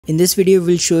In this video,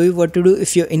 we'll show you what to do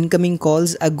if your incoming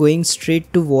calls are going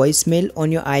straight to voicemail on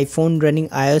your iPhone running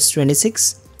iOS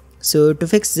 26. So to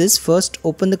fix this, first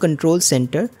open the control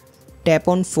center, tap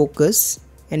on focus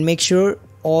and make sure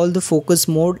all the focus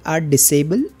mode are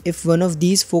disabled. If one of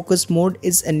these focus mode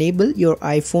is enabled, your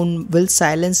iPhone will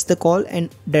silence the call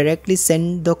and directly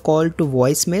send the call to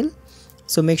voicemail.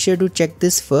 So make sure to check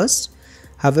this first.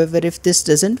 However, if this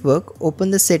doesn't work,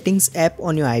 open the settings app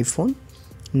on your iPhone.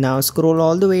 Now scroll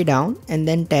all the way down and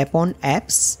then tap on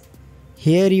apps.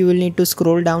 Here you will need to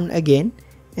scroll down again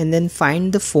and then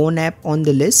find the phone app on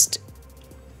the list.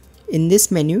 In this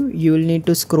menu you will need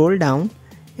to scroll down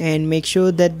and make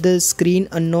sure that the screen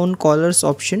unknown callers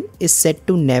option is set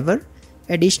to never.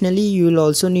 Additionally, you will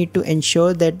also need to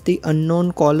ensure that the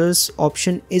unknown callers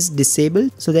option is disabled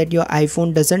so that your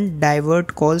iPhone doesn't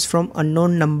divert calls from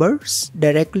unknown numbers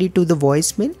directly to the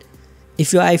voicemail.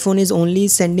 If your iPhone is only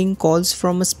sending calls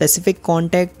from a specific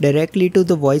contact directly to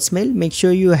the voicemail, make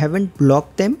sure you haven't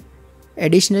blocked them.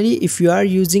 Additionally, if you are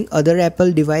using other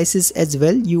Apple devices as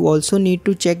well, you also need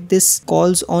to check this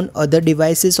calls on other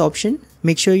devices option.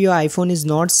 Make sure your iPhone is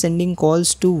not sending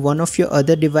calls to one of your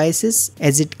other devices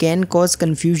as it can cause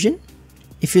confusion.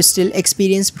 If you still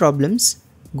experience problems,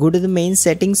 go to the main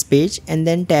settings page and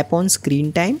then tap on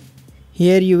screen time.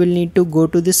 Here you will need to go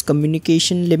to this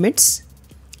communication limits.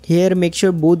 Here make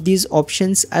sure both these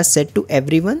options are set to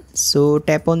everyone. So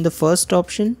tap on the first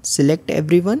option, select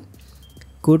everyone.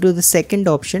 Go to the second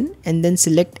option and then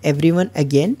select everyone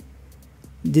again.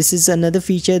 This is another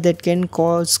feature that can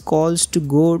cause calls to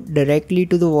go directly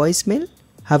to the voicemail.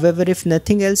 However, if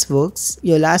nothing else works,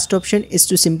 your last option is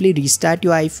to simply restart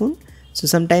your iPhone. So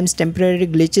sometimes temporary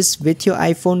glitches with your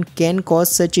iPhone can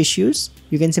cause such issues.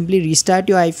 You can simply restart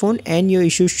your iPhone and your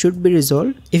issue should be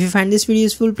resolved. If you find this video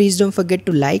useful, please don't forget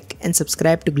to like and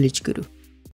subscribe to Glitch Guru.